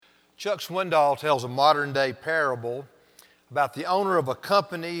Chuck Swindoll tells a modern-day parable about the owner of a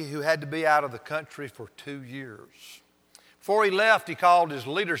company who had to be out of the country for 2 years. Before he left, he called his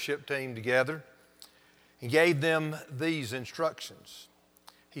leadership team together and gave them these instructions.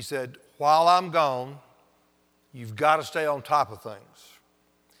 He said, "While I'm gone, you've got to stay on top of things.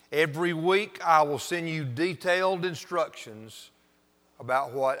 Every week, I will send you detailed instructions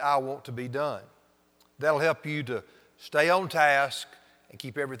about what I want to be done. That'll help you to stay on task and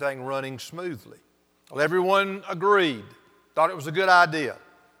keep everything running smoothly." Well, everyone agreed, thought it was a good idea.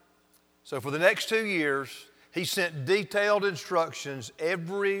 So for the next 2 years, he sent detailed instructions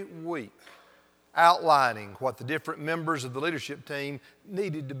every week outlining what the different members of the leadership team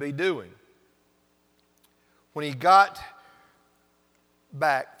needed to be doing. When he got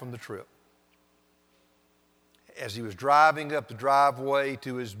back from the trip, as he was driving up the driveway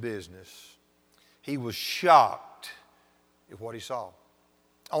to his business, he was shocked at what he saw.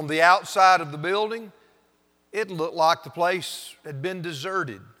 On the outside of the building, it looked like the place had been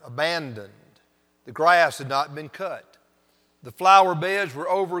deserted, abandoned. The grass had not been cut. The flower beds were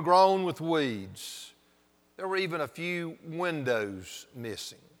overgrown with weeds. There were even a few windows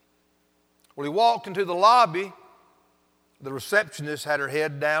missing. Well, he walked into the lobby. The receptionist had her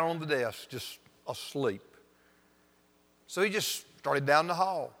head down on the desk, just asleep. So he just started down the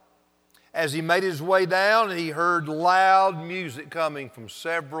hall. As he made his way down, he heard loud music coming from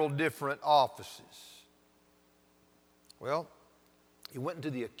several different offices. Well, he went into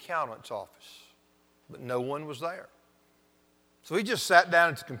the accountant's office, but no one was there. So he just sat down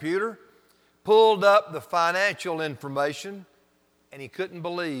at the computer, pulled up the financial information, and he couldn't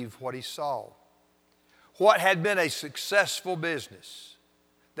believe what he saw. What had been a successful business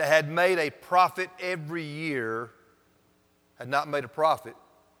that had made a profit every year had not made a profit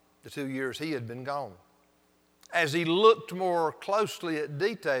the 2 years he had been gone. As he looked more closely at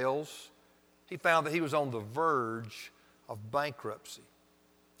details, he found that he was on the verge of bankruptcy.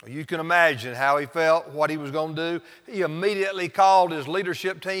 You can imagine how he felt, what he was going to do. He immediately called his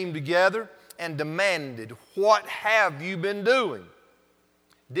leadership team together and demanded, "What have you been doing?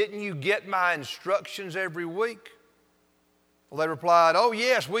 Didn't you get my instructions every week?" Well, they replied, "Oh,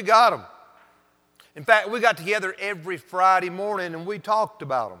 yes, we got them. In fact, we got together every Friday morning and we talked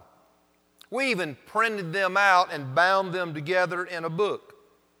about them. We even printed them out and bound them together in a book.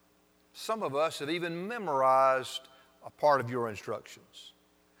 Some of us have even memorized a part of your instructions."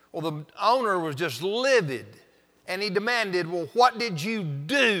 Well, the owner was just livid, and he demanded, "Well, what did you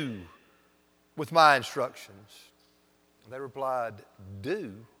do with my instructions?" They replied,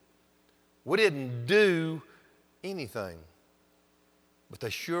 "Do? We didn't do anything." But they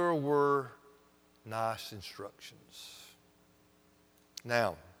sure were nice instructions.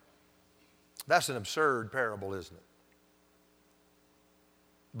 Now, that's an absurd parable, isn't it?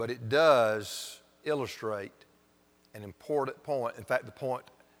 But it does illustrate an important point. In fact, the point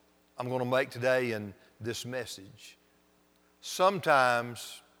I'm going to make today in this message.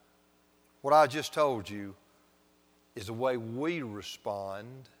 Sometimes what I just told you is the way we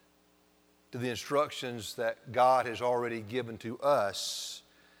respond to the instructions that God has already given to us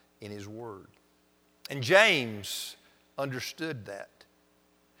in His Word. And James understood that.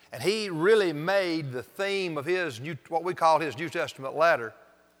 And he really made the theme of his what we call his New Testament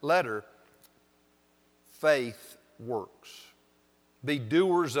letter, faith works. Be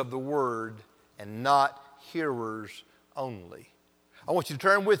doers of the word and not hearers only. I want you to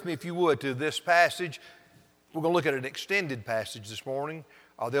turn with me, if you would, to this passage. We're going to look at an extended passage this morning.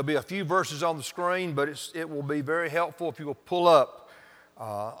 There'll be a few verses on the screen, but it will be very helpful if you will pull up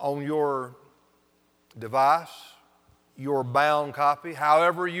on your device, your bound copy,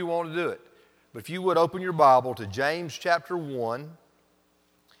 however you want to do it. But if you would open your Bible to James chapter 1,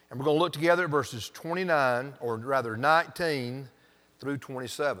 and we're going to look together at verses 29, or rather 19 through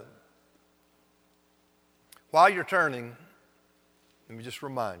 27. While you're turning, let me just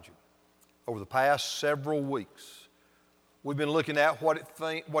remind you, over the past several weeks, we've been looking at what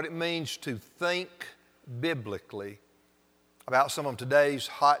it means to think biblically about some of today's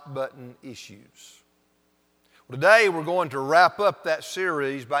hot button issues. Today we're going to wrap up that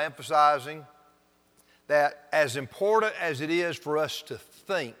series by emphasizing that as important as it is for us to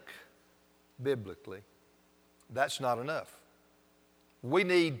think biblically, that's not enough. We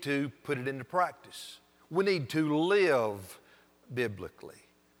need to put it into practice. We need to live biblically.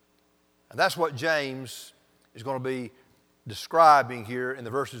 And that's what James is going to be describing here in the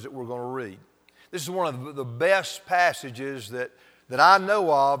verses that we're going to read. This is one of the best passages that I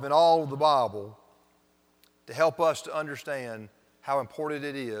know of in all of the Bible to help us to understand how important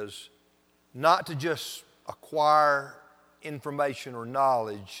it is not to just acquire information or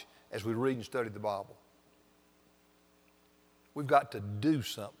knowledge as we read and study the Bible. We've got to do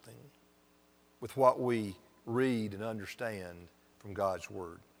something with what we read and understand from God's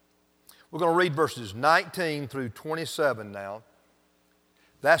Word. We're going to read verses 19 through 27 now.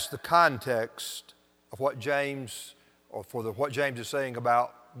 That's the context of what James is saying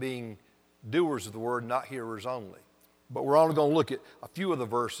about being doers of the Word, not hearers only. But we're only going to look at a few of the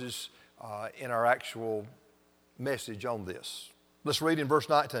verses in our actual message on this. Let's read in verse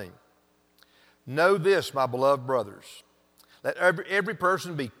 19. Know this, my beloved brothers. Let every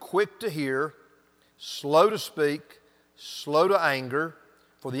person be quick to hear, slow to speak, slow to anger,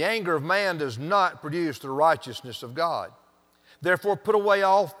 for the anger of man does not produce the righteousness of God. Therefore put away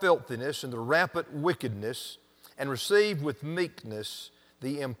all filthiness and the rampant wickedness, and receive with meekness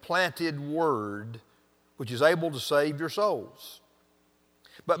the implanted word, which is able to save your souls.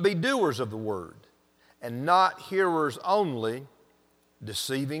 But be doers of the word, and not hearers only,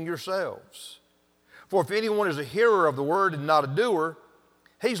 deceiving yourselves. For if anyone is a hearer of the word and not a doer,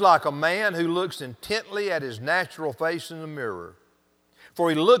 he's like a man who looks intently at his natural face in the mirror. For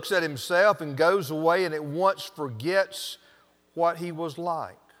he looks at himself and goes away and at once forgets what he was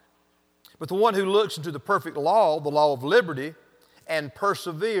like. But the one who looks into the perfect law, the law of liberty, and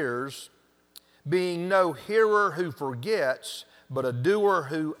perseveres, being no hearer who forgets, but a doer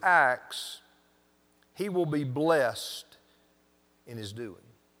who acts, he will be blessed in his doing.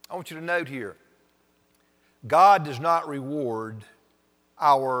 I want you to note here, God does not reward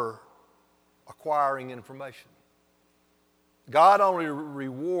our acquiring information. God only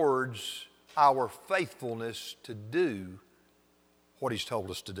rewards our faithfulness to do what He's told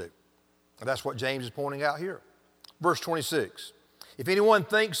us to do. And that's what James is pointing out here. Verse 26, if anyone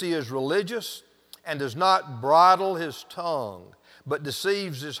thinks he is religious and does not bridle his tongue, but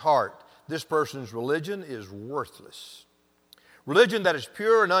deceives his heart, this person's religion is worthless. Religion that is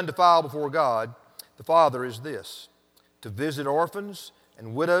pure and undefiled before God the Father is this: to visit orphans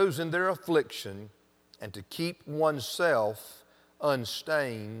and widows in their affliction, and to keep oneself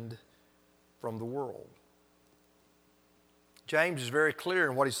unstained from the world. James is very clear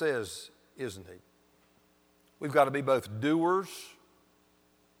in what he says, isn't he? We've got to be both doers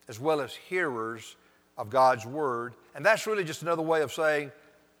as well as hearers of God's Word. And that's really just another way of saying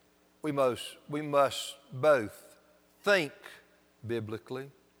we must both think biblically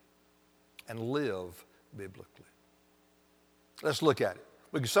and live biblically. Let's look at it.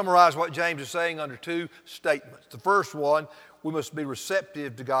 We can summarize what James is saying under two statements. The first one, we must be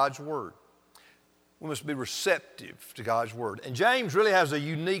receptive to God's Word. We must be receptive to God's Word. And James really has a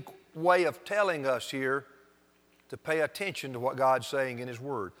unique way of telling us here to pay attention to what God's saying in His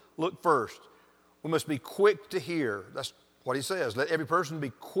Word. Look first, we must be quick to hear. That's what he says. Let every person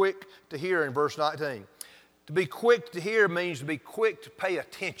be quick to hear in verse 19. To be quick to hear means to be quick to pay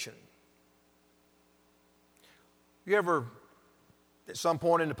attention. You ever, at some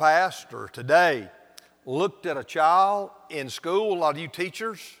point in the past or today, looked at a child in school, a lot of you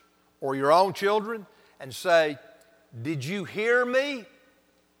teachers, or your own children, and say, "Did you hear me?"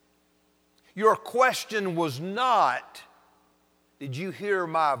 Your question was not, "Did you hear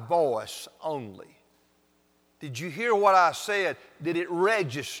my voice only?" Did you hear what I said? Did it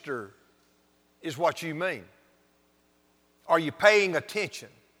register, is what you mean. Are you paying attention?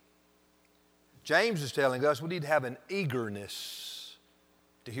 James is telling us we need to have an eagerness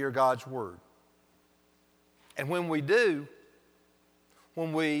to hear God's Word. And when we do,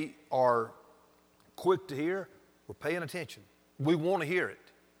 when we are quick to hear, we're paying attention. We want to hear it.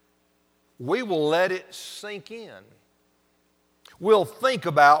 We will let it sink in. We'll think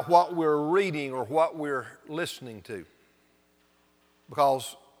about what we're reading or what we're listening to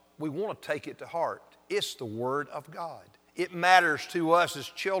because we want to take it to heart. It's the Word of God. It matters to us as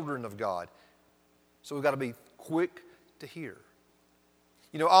children of God. So we've got to be quick to hear.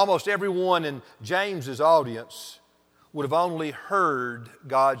 You know, almost everyone in James's audience would have only heard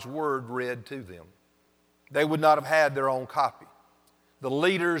God's Word read to them. They would not have had their own copy. The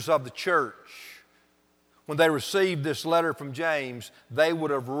leaders of the church, when they received this letter from James, they would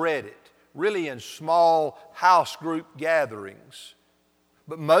have read it, really in small house group gatherings.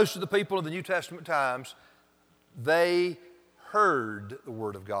 But most of the people of the New Testament times, they heard the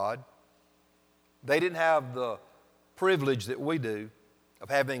Word of God. They didn't have the privilege that we do of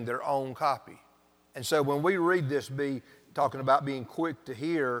having their own copy. And so when we read this, talking about being quick to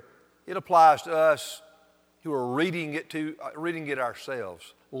hear, it applies to us who are reading it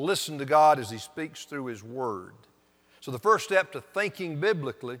ourselves. Listen to God as He speaks through His Word. So the first step to thinking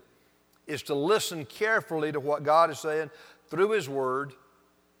biblically is to listen carefully to what God is saying through His Word.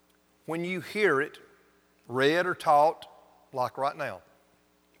 When you hear it read or taught, like right now,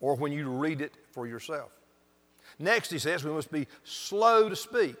 or when you read it for yourself. Next, he says we must be slow to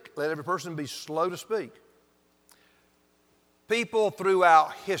speak. Let every person be slow to speak. People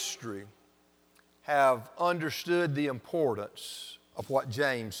throughout history have understood the importance of what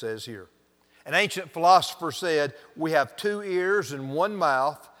James says here. An ancient philosopher said, we have 2 ears and 1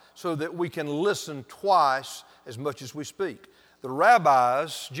 mouth so that we can listen twice as much as we speak. The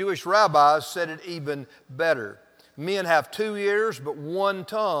rabbis, Jewish rabbis, said it even better. Men have 2 ears but 1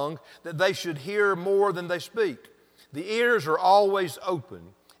 tongue, that they should hear more than they speak. The ears are always open,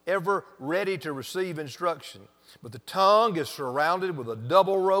 ever ready to receive instruction. But the tongue is surrounded with a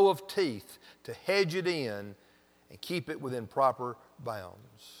double row of teeth to hedge it in and keep it within proper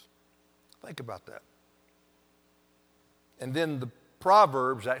bounds. Think about that. And then the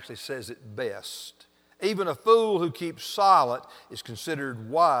Proverbs actually says it best. Even a fool who keeps silent is considered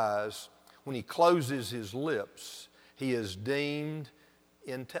wise. When he closes his lips, he is deemed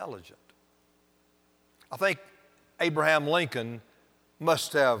intelligent. I think Abraham Lincoln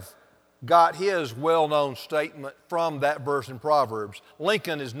must have got his well-known statement from that verse in Proverbs.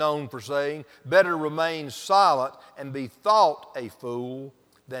 Lincoln is known for saying, better remain silent and be thought a fool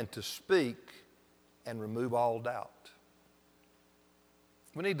than to speak and remove all doubt.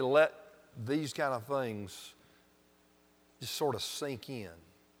 We need to let these kind of things just sort of sink in.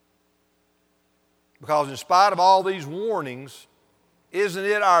 Because in spite of all these warnings, isn't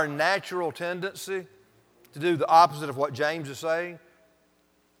it our natural tendency to do the opposite of what James is saying?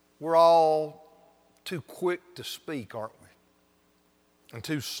 We're all too quick to speak, aren't we? And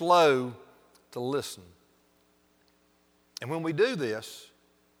too slow to listen. And when we do this,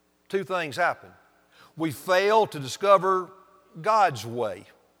 2 things happen. We fail to discover God's way,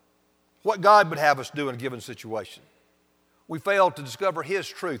 what God would have us do in a given situation. We fail to discover His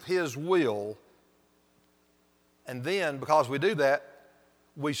truth, His will. And then, because we do that,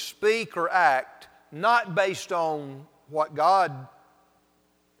 we speak or act not based on what God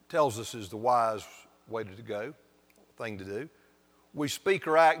tells us is the wise way to go, thing to do. We speak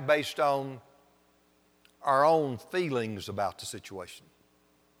or act based on our own feelings about the situation,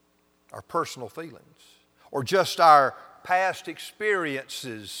 our personal feelings, or just our past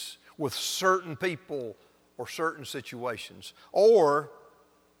experiences with certain people or certain situations. Or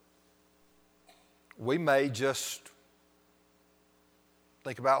we may just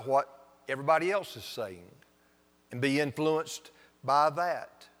think about what everybody else is saying and be influenced by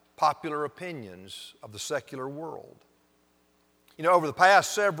that, popular opinions of the secular world. You know, over the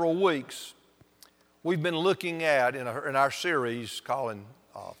past several weeks, we've been looking at, in our series calling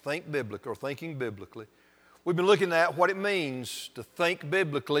Think Biblically or Thinking Biblically, we've been looking at what it means to think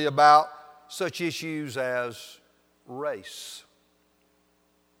biblically about such issues as race,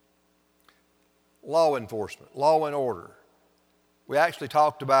 law enforcement, law and order. We actually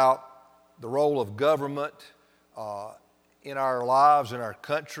talked about the role of government in our lives, in our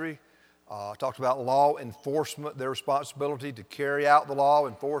country. Talked about law enforcement, their responsibility to carry out the law,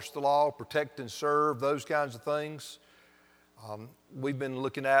 enforce the law, protect and serve, those kinds of things. We've been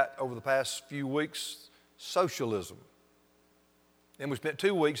looking at, over the past few weeks, socialism. And we spent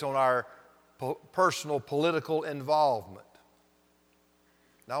 2 weeks on our personal political involvement.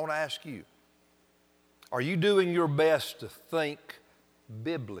 Now I want to ask you, are you doing your best to think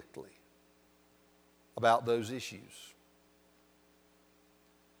biblically about those issues?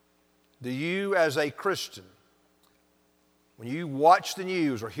 Do you, as a Christian, when you watch the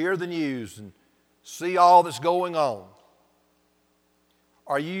news or hear the news and see all that's going on,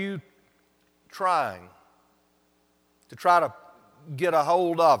 are you trying to get a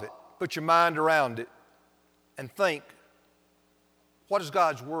hold of it, put your mind around it, and think, what does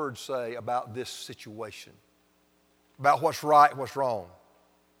God's Word say about this situation? About what's right, what's wrong,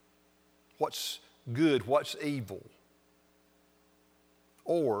 what's good, what's evil?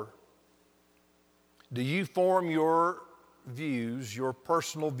 Or do you form your views, your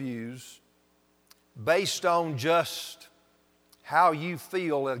personal views, based on just how you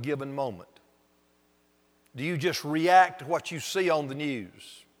feel at a given moment? Do you just react to what you see on the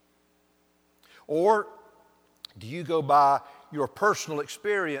news? Or do you go by your personal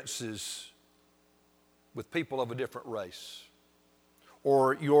experiences with people of a different race?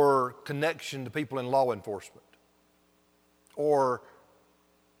 Or your connection to people in law enforcement? Or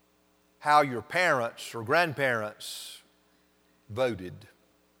how your parents or grandparents voted?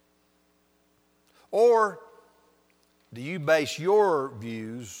 Or do you base your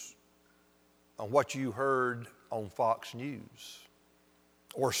views on what you heard on Fox News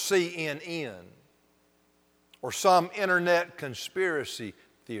or CNN or some internet conspiracy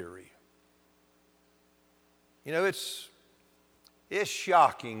theory? You know, it's It's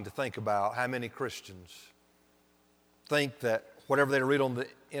shocking to think about how many Christians think that whatever they read on the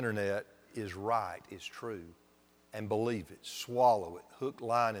internet is right, is true, and believe it, swallow it, hook,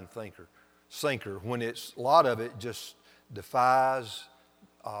 line, and sinker, when a lot of it just defies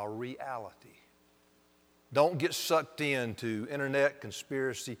reality. Don't get sucked into internet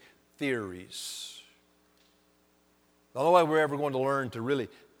conspiracy theories. The only way we're ever going to learn to really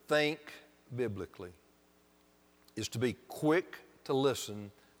think biblically is to be quick to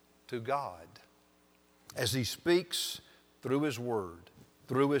listen to God as He speaks through His Word,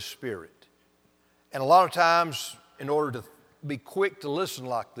 through His Spirit. And a lot of times, in order to be quick to listen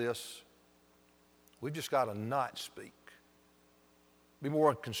like this, we've just got to not speak. Be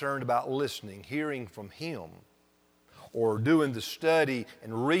more concerned about listening, hearing from Him, or doing the study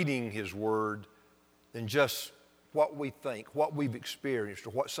and reading His Word than just what we think, what we've experienced, or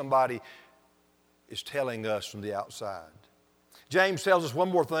what somebody is telling us from the outside. James tells us one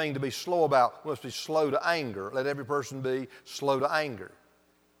more thing to be slow about. We must be slow to anger. Let every person be slow to anger.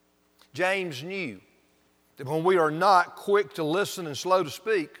 James knew that when we are not quick to listen and slow to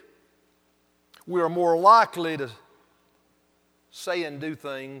speak, we are more likely to say and do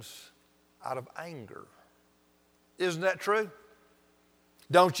things out of anger. Isn't that true?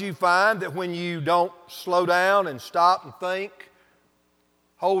 Don't you find that when you don't slow down and stop and think,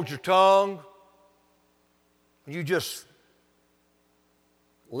 hold your tongue, you just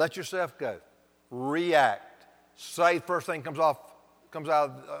let yourself go, react, say the first thing comes out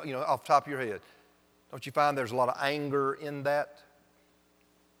off the top of your head. Don't you find there's a lot of anger in that?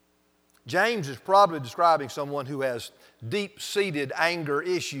 James is probably describing someone who has deep-seated anger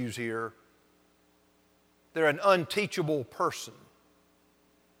issues here. They're an unteachable person.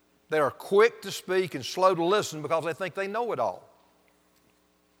 They are quick to speak and slow to listen because they think they know it all.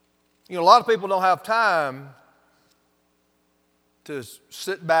 A lot of people don't have time to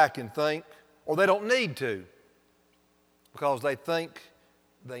sit back and think, or they don't need to, because they think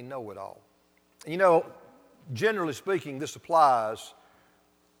they know it all. And generally speaking, this applies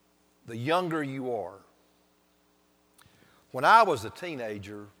the younger you are. When I was a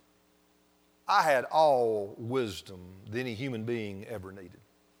teenager, I had all wisdom that any human being ever needed.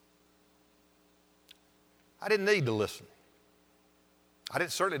 I didn't need to listen.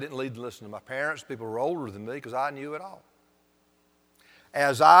 Certainly didn't need to listen to my parents, people who were older than me, because I knew it all.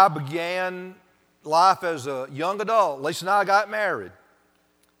 As I began life as a young adult, Lisa and I got married,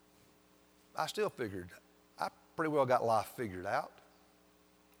 I still figured, I pretty well got life figured out.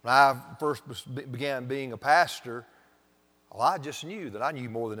 When I first began being a pastor, I just knew that I knew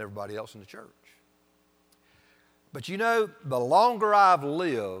more than everybody else in the church. But the longer I've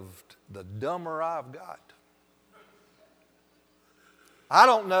lived, the dumber I've got. I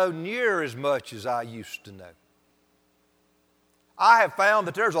don't know near as much as I used to know. I have found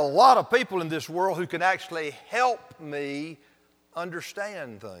that there's a lot of people in this world who can actually help me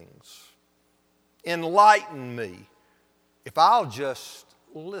understand things, enlighten me, if I'll just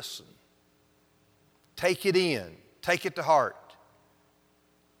listen, take it in, take it to heart.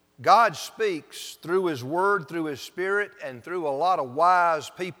 God speaks through His Word, through His Spirit, and through a lot of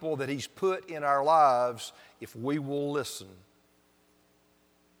wise people that He's put in our lives if we will listen.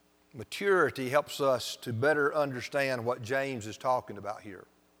 Maturity helps us to better understand what James is talking about here.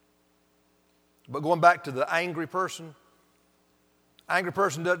 But going back to the angry person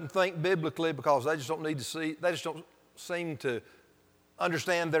doesn't think biblically because they just don't seem to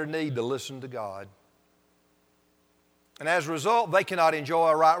understand their need to listen to God. And as a result, they cannot enjoy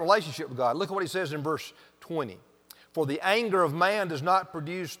a right relationship with God. Look at what he says in verse 20. For the anger of man does not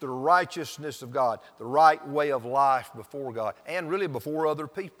produce the righteousness of God, the right way of life before God, and really before other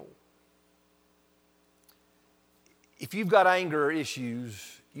people. If you've got anger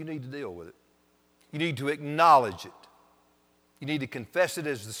issues, you need to deal with it. You need to acknowledge it. You need to confess it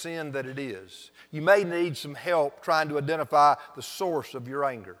as the sin that it is. You may need some help trying to identify the source of your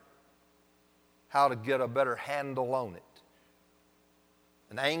anger, how to get a better handle on it.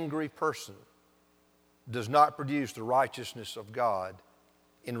 An angry person does not produce the righteousness of God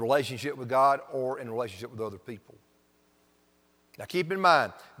in relationship with God or in relationship with other people. Now keep in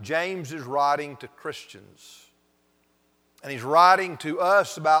mind, James is writing to Christians. And he's writing to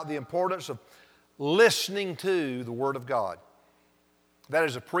us about the importance of listening to the Word of God. That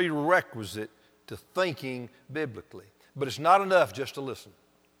is a prerequisite to thinking biblically. But it's not enough just to listen.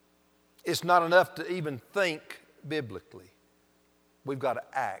 It's not enough to even think biblically. We've got to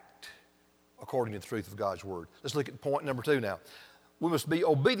act according to the truth of God's Word. Let's look at point number 2 now. We must be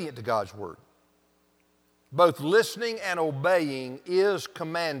obedient to God's Word. Both listening and obeying is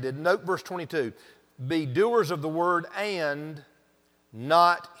commanded. Note verse 22. Be doers of the word and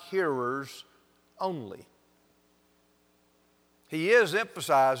not hearers only. He is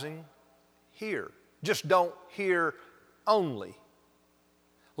emphasizing hear. Just don't hear only.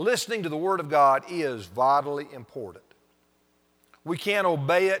 Listening to the Word of God is vitally important. We can't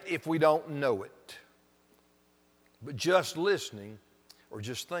obey it if we don't know it. But just listening or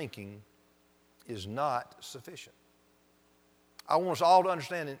just thinking is not sufficient. I want us all to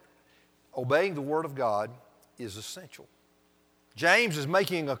understand that obeying the Word of God is essential. James is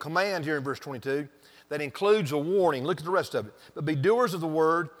making a command here in verse 22 that includes a warning. Look at the rest of it. But be doers of the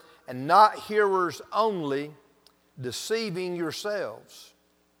Word and not hearers only, deceiving yourselves.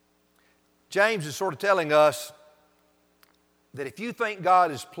 James is sort of telling us that if you think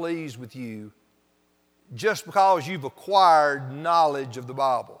God is pleased with you just because you've acquired knowledge of the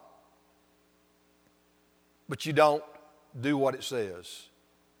Bible, but you don't do what it says,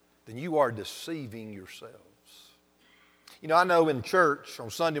 then you are deceiving yourselves. You know, I know in church on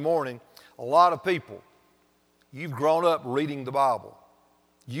Sunday morning, a lot of people, you've grown up reading the Bible.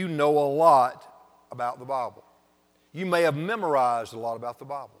 You know a lot about the Bible. You may have memorized a lot about the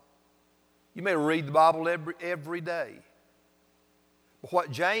Bible. You may read the Bible every day. But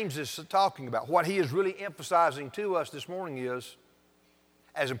what James is talking about, what he is really emphasizing to us this morning is,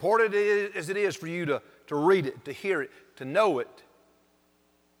 as important as it is for you to read it, to hear it, to know it,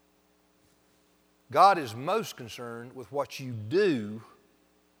 God is most concerned with what you do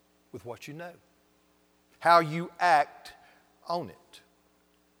with what you know, how you act on it.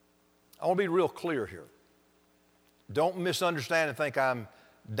 I want to be real clear here. Don't misunderstand and think I'm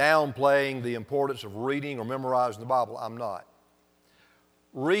downplaying the importance of reading or memorizing the Bible. I'm not.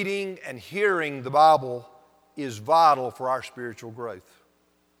 Reading and hearing the Bible is vital for our spiritual growth.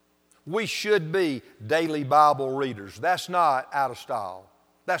 We should be daily Bible readers. That's not out of style.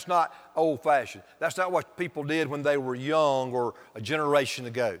 That's not old-fashioned. That's not what people did when they were young or a generation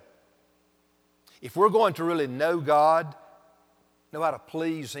ago. If we're going to really know God, know how to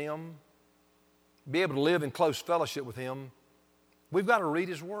please Him, be able to live in close fellowship with Him, we've got to read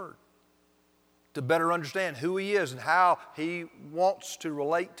His Word to better understand who He is and how He wants to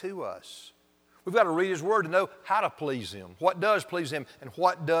relate to us. We've got to read His Word to know how to please Him, what does please Him and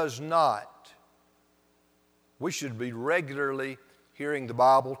what does not. We should be regularly hearing the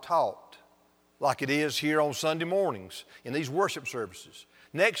Bible taught like it is here on Sunday mornings in these worship services.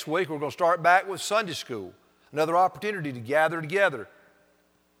 Next week we're going to start back with Sunday school, another opportunity to gather together,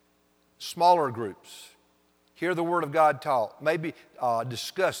 smaller groups, hear the Word of God taught, maybe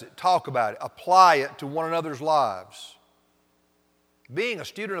discuss it, talk about it, apply it to one another's lives. Being a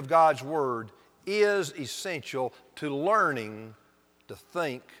student of God's Word is essential to learning to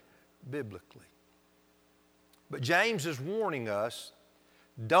think biblically. But James is warning us,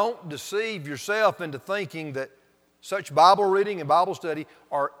 don't deceive yourself into thinking that such Bible reading and Bible study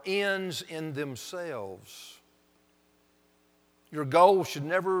are ends in themselves. Your goal should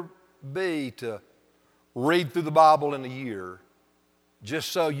never be to read through the Bible in a year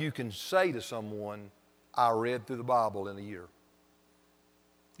just so you can say to someone, I read through the Bible in a year.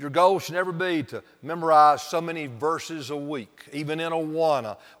 Your goal should never be to memorize so many verses a week, even in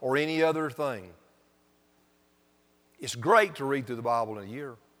Awana or any other thing. It's great to read through the Bible in a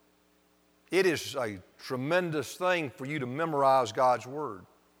year. It is a tremendous thing for you to memorize God's Word.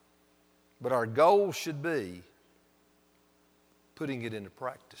 But our goal should be putting it into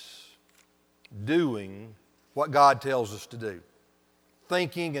practice, doing what God tells us to do,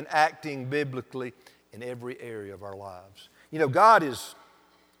 thinking and acting biblically in every area of our lives. You know, God's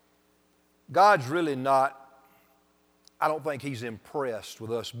really not, I don't think He's impressed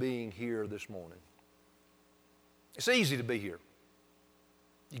with us being here this morning. It's easy to be here.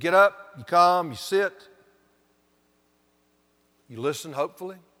 You get up, you come, you sit, you listen,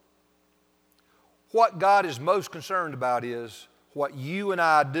 hopefully. What God is most concerned about is what you and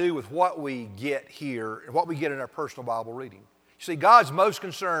I do with what we get here and what we get in our personal Bible reading. You see, God's most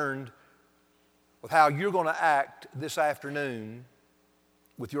concerned with how you're going to act this afternoon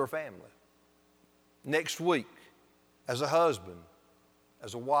with your family, next week, as a husband,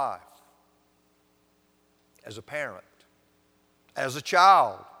 as a wife, as a parent, as a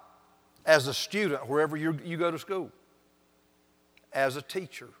child, as a student, wherever you go to school, as a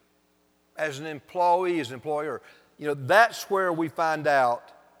teacher, as an employee, as an employer. You know, that's where we find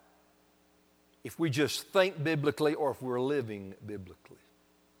out if we just think biblically or if we're living biblically.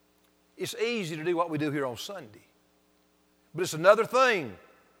 It's easy to do what we do here on Sunday, but it's another thing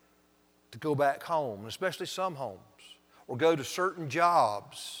to go back home, especially some homes, or go to certain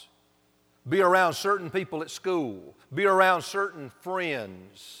jobs, be around certain people at school, be around certain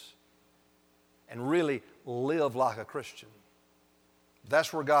friends, and really live like a Christian.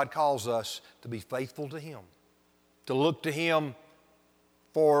 That's where God calls us to be faithful to Him, to look to Him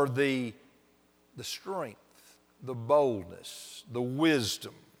for the strength, the boldness, the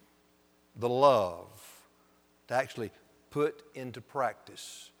wisdom, the love to actually put into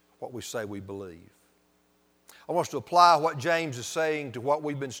practice what we say we believe. I want us to apply what James is saying to what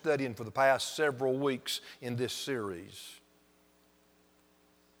we've been studying for the past several weeks in this series.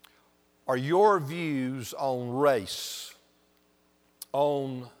 Are your views on race,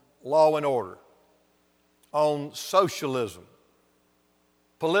 on law and order, on socialism,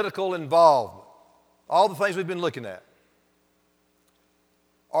 political involvement, all the things we've been looking at,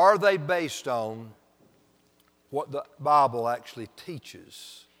 are they based on what the Bible actually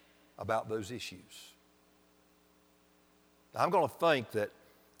teaches about those issues? Now, I'm going to think that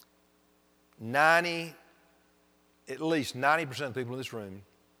at least 90% of the people in this room,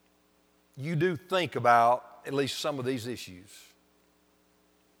 you do think about at least some of these issues.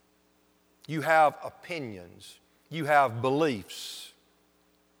 You have opinions. You have beliefs.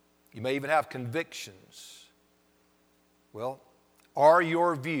 You may even have convictions. Well, are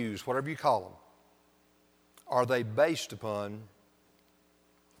your views, whatever you call them, are they based upon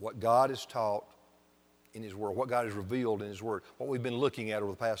what God has taught in His Word, what God has revealed in His Word, what we've been looking at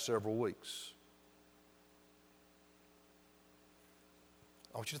over the past several weeks?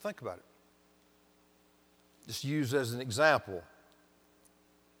 I want you to think about it. Just use as an example.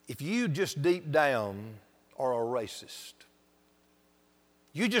 If you just deep down are a racist,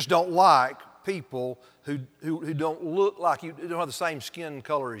 you just don't like people who don't look like you, who don't have the same skin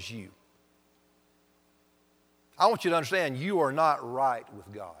color as you. I want you to understand you are not right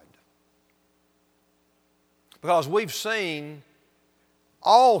with God. Because we've seen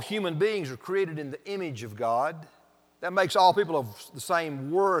all human beings are created in the image of God. That makes all people of the same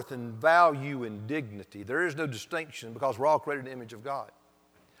worth and value and dignity. There is no distinction because we're all created in the image of God.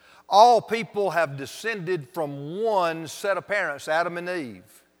 All people have descended from one set of parents, Adam and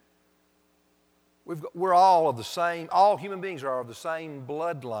Eve. We're all of the same, all human beings are of the same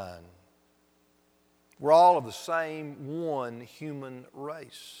bloodline. We're all of the same one human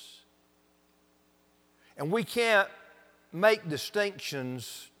race. And we can't make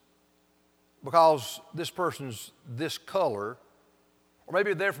distinctions because this person's this color, or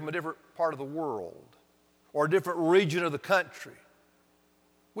maybe they're from a different part of the world, or a different region of the country.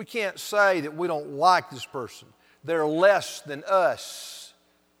 We can't say that we don't like this person. They're less than us,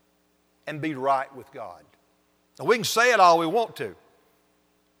 and be right with God. Now, we can say it all we want to,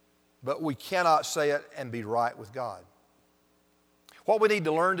 but we cannot say it and be right with God. What we need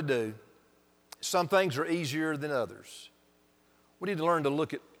to learn to do, some things are easier than others. We need to learn to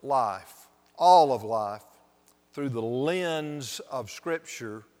look at life, all of life, through the lens of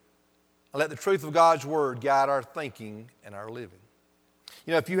Scripture and let the truth of God's Word guide our thinking and our living.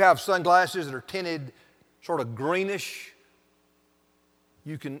 You know, if you have sunglasses that are tinted sort of greenish,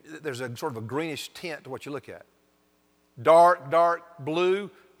 there's a sort of a greenish tint to what you look at. Dark blue,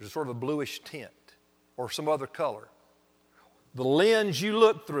 there's sort of a bluish tint or some other color. The lens you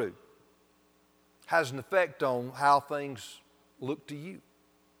look through has an effect on how things look to you.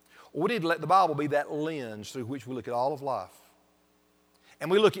 We need to let the Bible be that lens through which we look at all of life.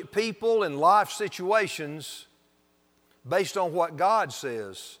 And we look at people and life situations based on what God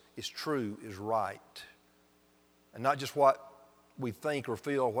says is true, is right, and not just what we think or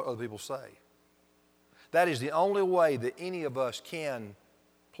feel or what other people say. That is the only way that any of us can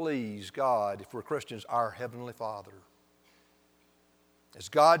please God, if we're Christians, our Heavenly Father. As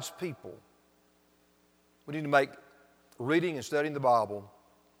God's people, we need to make reading and studying the Bible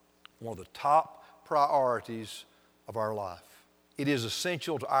one of the top priorities of our life. It is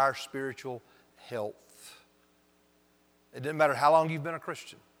essential to our spiritual health. It doesn't matter how long you've been a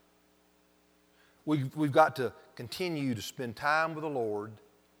Christian. We've got to continue to spend time with the Lord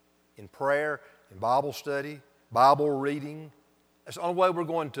in prayer, in Bible study, Bible reading. That's the only way we're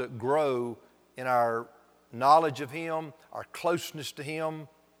going to grow in our knowledge of Him, our closeness to Him.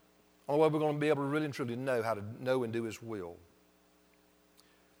 The only way we're going to be able to really and truly know how to know and do His will.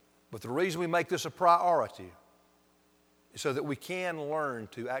 But the reason we make this a priority is so that we can learn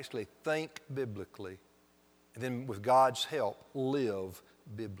to actually think biblically and then with God's help live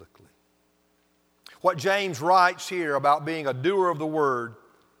biblically. What James writes here about being a doer of the Word,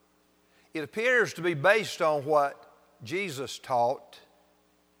 it appears to be based on what Jesus taught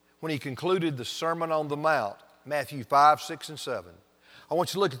when He concluded the Sermon on the Mount, Matthew 5, 6, and 7. I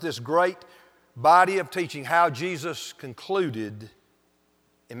want you to look at this great body of teaching, how Jesus concluded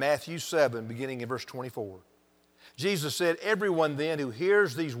in Matthew 7, beginning in verse 24. Jesus said, "Everyone then who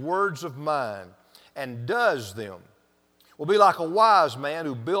hears these words of mine and does them will be like a wise man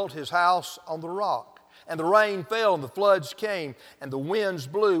who built his house on the rock. And the rain fell, and the floods came, and the winds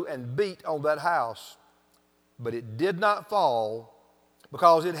blew and beat on that house. But it did not fall,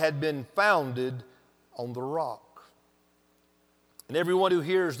 because it had been founded on the rock. And everyone who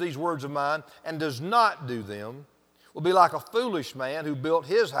hears these words of mine and does not do them will be like a foolish man who built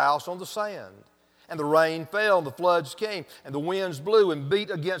his house on the sand. And the rain fell, and the floods came, and the winds blew and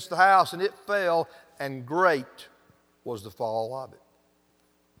beat against the house, and it fell, and great was the fall of it.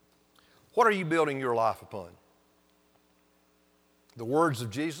 What are you building your life upon? The words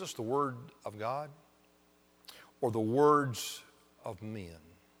of Jesus, the Word of God, or the words of men?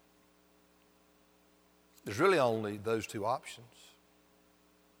 There's really only those two options.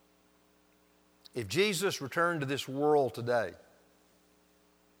 If Jesus returned to this world today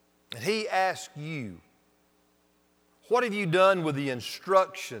and He asked you, what have you done with the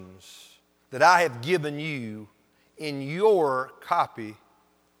instructions that I have given you in your copy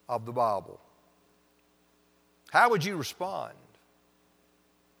of the Bible? How would you respond?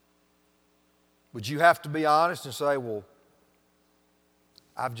 Would you have to be honest and say, well,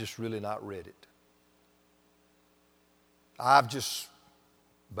 I've just really not read it. I've just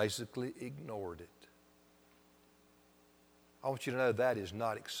basically ignored it. I want you to know that is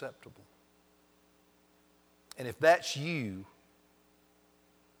not acceptable. And if that's you,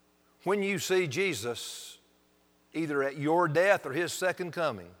 when you see Jesus, either at your death or His second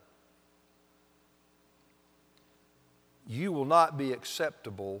coming, you will not be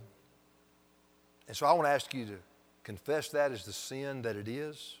acceptable. And so I want to ask you to confess that as the sin that it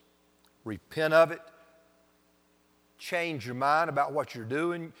is. Repent of it. Change your mind about what you're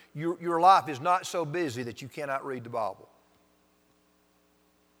doing. Your life is not so busy that you cannot read the Bible.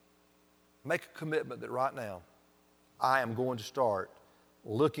 Make a commitment that right now I am going to start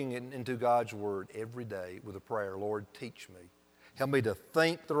looking into God's Word every day with a prayer. Lord, teach me. Help me to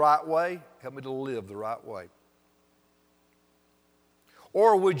think the right way. Help me to live the right way.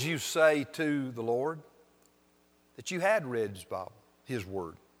 Or would you say to the Lord that you had read His Bible, His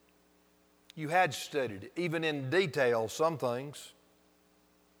Word? You had studied it, even in detail, some things.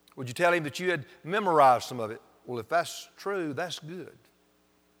 Would you tell Him that you had memorized some of it? Well, if that's true, that's good.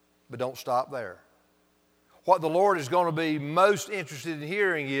 But don't stop there. What the Lord is going to be most interested in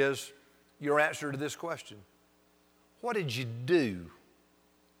hearing is your answer to this question. What did you do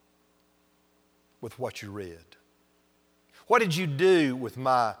with what you read? What did you do with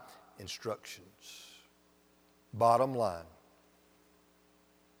my instructions? Bottom line,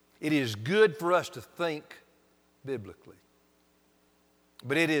 it is good for us to think biblically,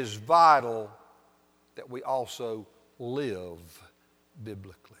 but it is vital that we also live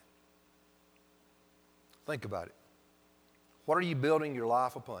biblically. Think about it. What are you building your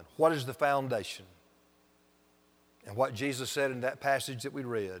life upon? What is the foundation? And what Jesus said in that passage that we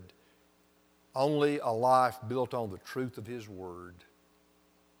read, only a life built on the truth of His Word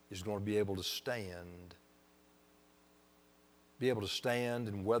is going to be able to stand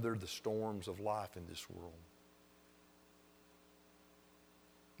and weather the storms of life in this world.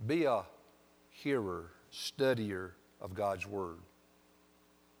 Be a hearer, studier of God's Word,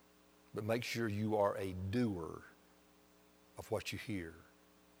 but make sure you are a doer of what you hear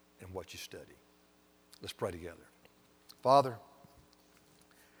and what you study. Let's pray together. Father,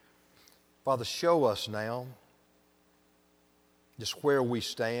 show us now just where we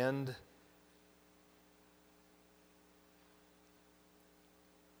stand.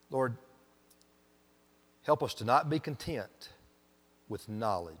 Lord, help us to not be content with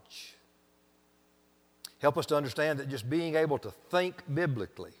knowledge. Help us to understand that just being able to think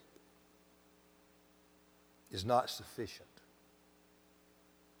biblically is not sufficient.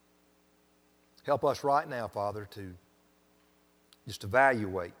 Help us right now, Father, to just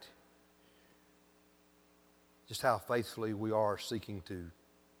evaluate just how faithfully we are seeking to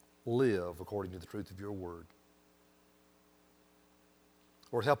live according to the truth of your word.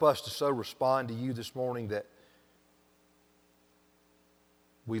 Lord, help us to so respond to you this morning that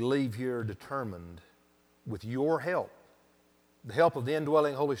we leave here determined with your help, the help of the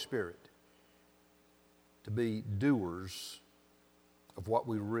indwelling Holy Spirit, to be doers of what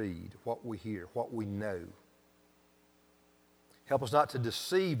we read, what we hear, what we know. Help us not to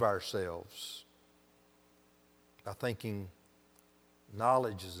deceive ourselves by thinking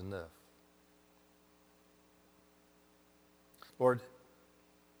knowledge is enough. Lord,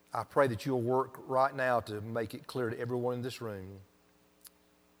 I pray that you'll work right now to make it clear to everyone in this room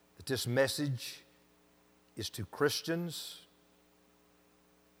that this message is to Christians,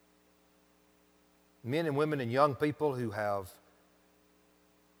 men and women and young people who have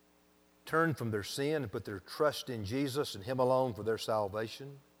turn from their sin and put their trust in Jesus and Him alone for their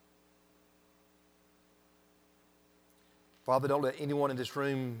salvation. Father, don't let anyone in this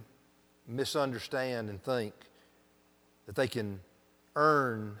room misunderstand and think that they can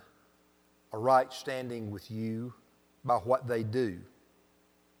earn a right standing with you by what they do.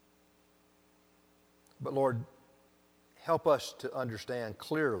 But Lord, help us to understand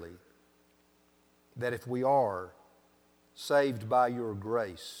clearly that if we are saved by your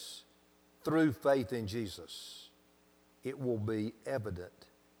grace through faith in Jesus, it will be evident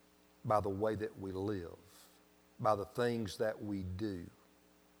by the way that we live, by the things that we do.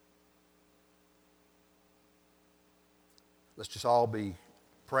 Let's just all be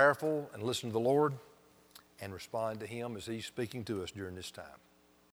prayerful and listen to the Lord and respond to Him as He's speaking to us during this time.